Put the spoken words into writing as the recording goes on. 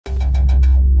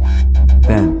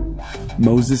Then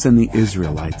Moses and the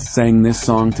Israelites sang this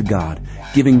song to God,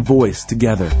 giving voice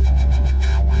together.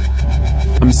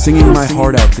 I'm singing my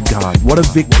heart out to God. What a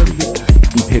victory!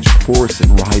 He pitched horse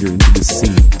and rider into the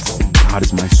sea. God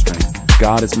is my strength.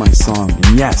 God is my song.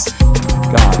 And yes,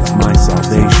 God is my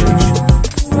salvation.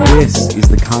 This is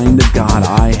the kind of God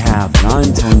I have, and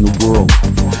I'm telling the world,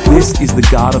 this is the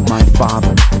God of my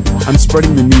father. I'm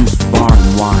spreading the news far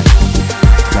and wide.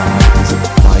 God is a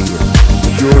fighter,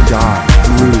 pure God,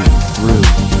 through and through.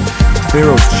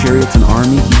 Pharaoh's chariots and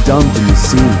army he dumped in the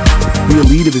sea. The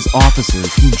elite of his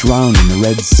officers he drowned in the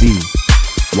Red Sea.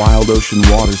 Wild ocean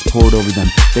waters poured over them.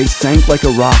 They sank like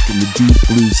a rock in the deep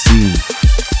blue sea.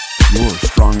 Your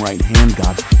strong right hand,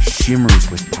 God,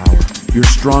 shimmers with power. Your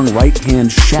strong right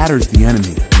hand shatters the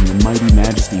enemy. In your mighty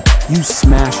majesty, you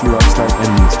smash your upstart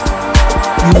enemies.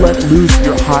 You let loose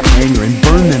your hot anger and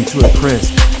burn them to a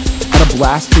crisp. At a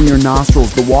blast from your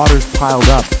nostrils, the waters piled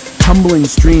up. Tumbling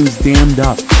streams dammed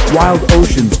up. Wild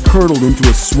oceans curdled into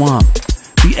a swamp.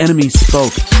 The enemy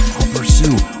spoke. I'll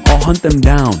pursue. I'll hunt them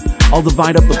down. I'll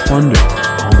divide up the plunder.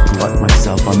 I'll glut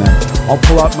myself on them. I'll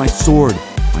pull out my sword.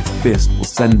 My fist will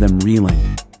send them reeling.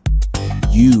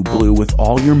 You blew with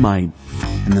all your might,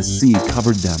 and the sea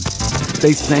covered them.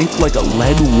 They sank like a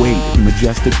lead weight in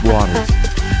majestic waters.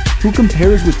 Who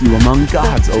compares with you among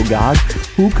gods, O God?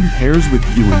 Who compares with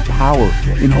you in power,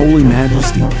 in holy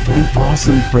majesty, in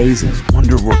awesome praises?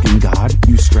 Wonder-working God,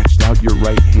 you stretched out your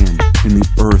right hand, and the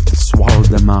earth swallowed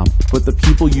them up. But the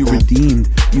people you redeemed,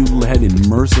 you led in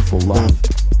merciful love.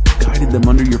 Guided them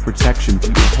under your protection to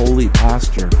your holy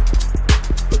pasture.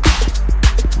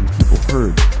 When people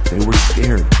heard, they were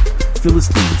scared.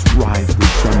 Philistines writhed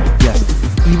and trembled. Yes,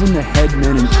 even the head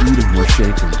men in Edom were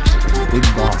shaken. The big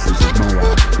bosses of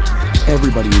Moab.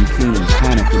 Everybody in Canaan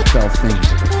panicked and fell faint.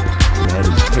 Dread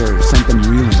and terror sent them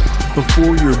reeling.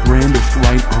 Before your brandished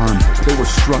right arm, they were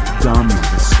struck dumb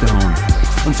like a stone.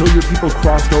 Until your people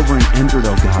crossed over and entered,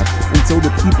 O God. Until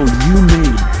the people you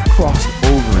made crossed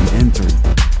over and entered.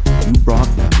 You brought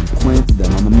them and planted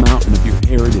them on the mountain of your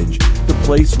heritage, the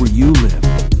place where you live,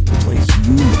 the place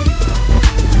you made,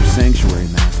 your sanctuary,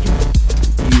 Master,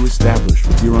 you established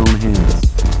with your own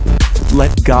hands.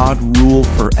 Let God rule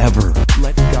forever.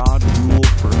 Let God rule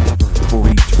forever, for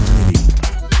eternity.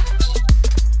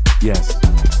 Yes,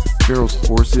 Pharaoh's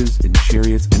horses and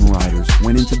chariots and riders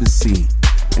went into the sea,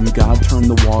 and God turned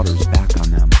the waters back on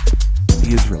them.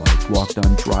 The Israelites walked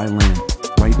on dry land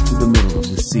right through the middle of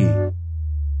the sea.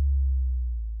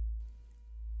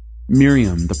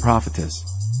 Miriam, the prophetess,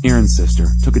 Aaron's sister,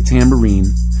 took a tambourine,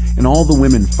 and all the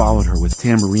women followed her with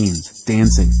tambourines,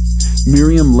 dancing.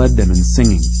 Miriam led them in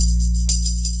singing.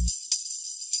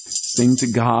 Sing to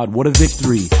God, what a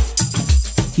victory!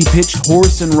 He pitched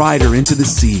horse and rider into the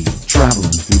sea,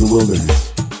 traveling through the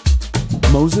wilderness.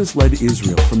 Moses led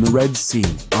Israel from the Red Sea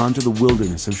onto the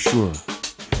wilderness of Shur.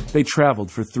 They traveled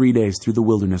for 3 days through the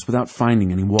wilderness without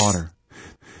finding any water.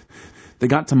 They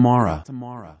got to Marah,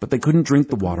 but they couldn't drink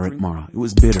the water at Marah. It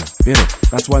was bitter.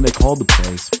 That's why they called the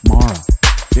place Marah.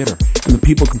 Bitter. And the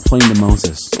people complained to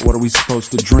Moses, so what are we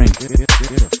supposed to drink?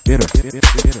 Bitter.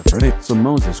 So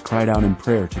Moses cried out in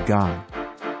prayer to God.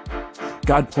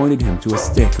 God pointed him to a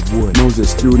stick of wood.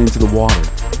 Moses threw it into the water,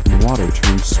 and the water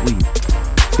turned sweet.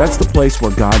 That's the place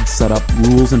where God set up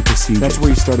rules and procedures. That's where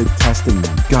he started testing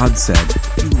them. God said,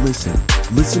 you listen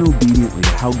obediently to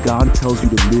how God tells you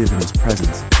to live in his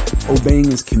presence, obeying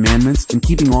his commandments and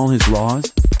keeping all his laws.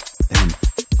 Then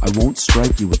I won't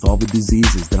strike you with all the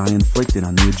diseases that I inflicted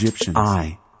on the Egyptians.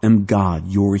 I am God,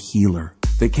 your healer.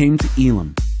 They came to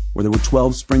Elim, where there were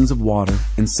 12 springs of water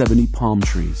and 70 palm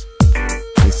trees.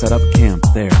 They set up camp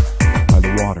there by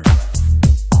the water.